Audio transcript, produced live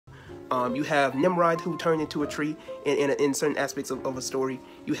You have Nimrod, who turned into a tree in certain aspects of a story.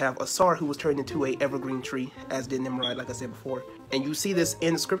 You have Osiris, who was turned into a evergreen tree, as did Nimrod, like I said before. And you see this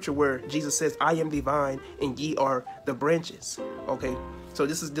in Scripture where Jesus says, I am the vine and ye are the branches. Okay, so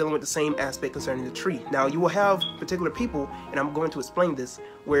this is dealing with the same aspect concerning the tree. Now, you will have particular people, and I'm going to explain this,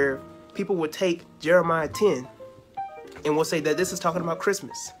 where people would take Jeremiah 10 and will say that this is talking about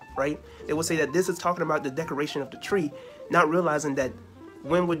Christmas, right? They will say that this is talking about the decoration of the tree, not realizing that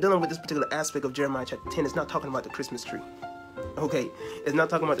when we're dealing with this particular aspect of Jeremiah chapter 10, it's not talking about the Christmas tree. Okay, it's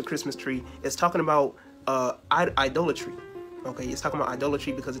not talking about the Christmas tree. It's talking about idolatry. Okay, it's talking about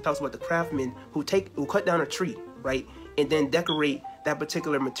idolatry because it talks about the craftsmen who cut down a tree, right, and then decorate that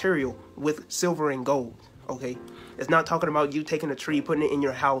particular material with silver and gold. Okay, it's not talking about you taking a tree, putting it in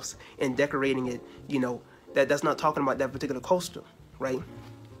your house, and decorating it. You know, that's not talking about that particular costume, right?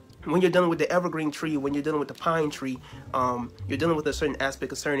 When you're dealing with the evergreen tree, when you're dealing with the pine tree, you're dealing with a certain aspect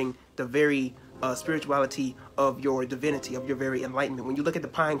concerning the very spirituality of your divinity, of your very enlightenment. When you look at the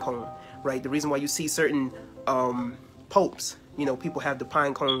pine cone, right, the reason why you see certain popes, you know, people have the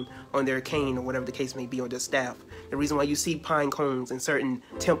pine cone on their cane or whatever the case may be, or their staff. The reason why you see pine cones in certain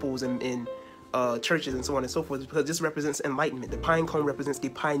temples and churches and so on and so forth is because this represents enlightenment. The pine cone represents the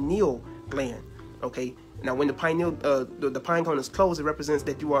pineal gland. Okay, now when the pineal, the pine cone is closed, it represents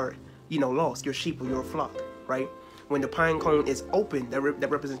that you are, you know, lost, your sheep or your flock, right? When the pine cone is open, that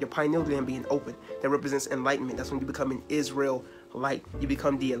represents your pineal gland being open. That represents enlightenment. That's when you become an Israel light. You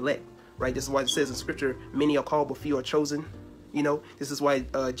become the elect, right? This is why it says in Scripture, many are called, but few are chosen. You know, this is why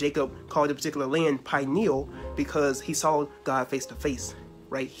Jacob called a particular land pineal, because he saw God face to face,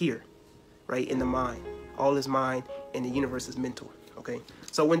 right here, right in the mind. All is mind, and the universe is mental. Okay,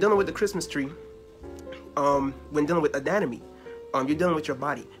 so when dealing with the Christmas tree, when dealing with anatomy, you're dealing with your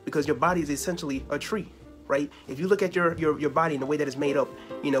body, because your body is essentially a tree, right? If you look at your body and the way that it's made up,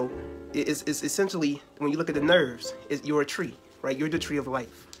 you know, it's essentially, when you look at the nerves, you're a tree, right? You're the tree of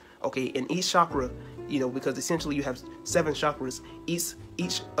life. Okay, and each chakra, you know, because essentially you have 7 chakras,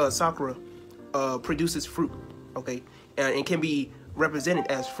 each chakra produces fruit, okay, and it can be represented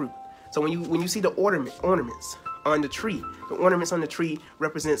as fruit. So when you see the ornaments on the tree, the ornaments on the tree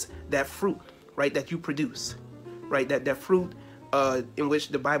represents that fruit, right, that you produce, right, that fruit in which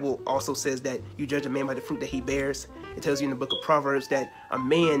the Bible also says that you judge a man by the fruit that he bears. It tells you in the book of Proverbs that a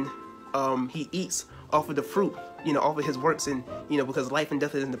man, he eats off of the fruit, you know, off of his works, and, you know, because life and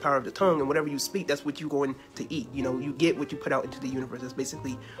death is in the power of the tongue, and whatever you speak, that's what you're going to eat. You know, you get what you put out into the universe. That's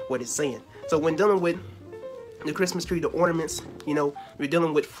basically what it's saying. So when dealing with the Christmas tree, the ornaments, you know, you're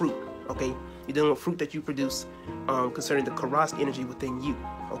dealing with fruit, okay? You're dealing with fruit that you produce concerning the Karas energy within you,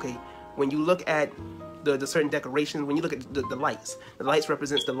 okay? When you look at the certain decorations, when you look at the lights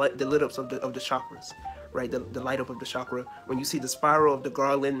represents the lit ups of the chakras, right? The light up of the chakra. When you see the spiral of the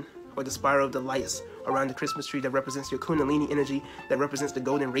garland or the spiral of the lights around the Christmas tree, that represents your Kundalini energy, that represents the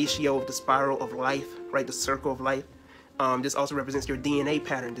golden ratio of the spiral of life, right? The circle of life. This also represents your DNA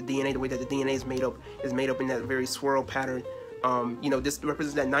pattern. The DNA, the way that the DNA is made up in that very swirl pattern. You know, this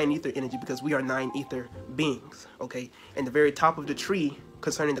represents that 9 ether energy, because we are 9 ether beings, okay? And the very top of the tree,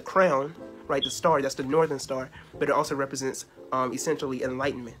 concerning the crown, right, the star, that's the northern star, but it also represents essentially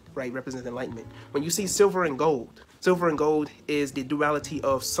enlightenment, right? Represents enlightenment. When you see silver and gold is the duality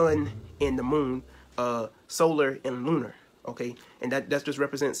of sun and the moon, solar and lunar, okay? And that just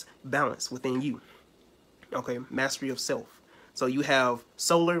represents balance within you, okay? Mastery of self. So you have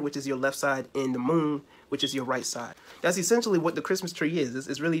solar, which is your left side, and the moon, which is your right side. That's essentially what the Christmas tree is.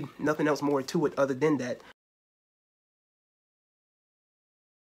 It's really nothing else more to it other than that.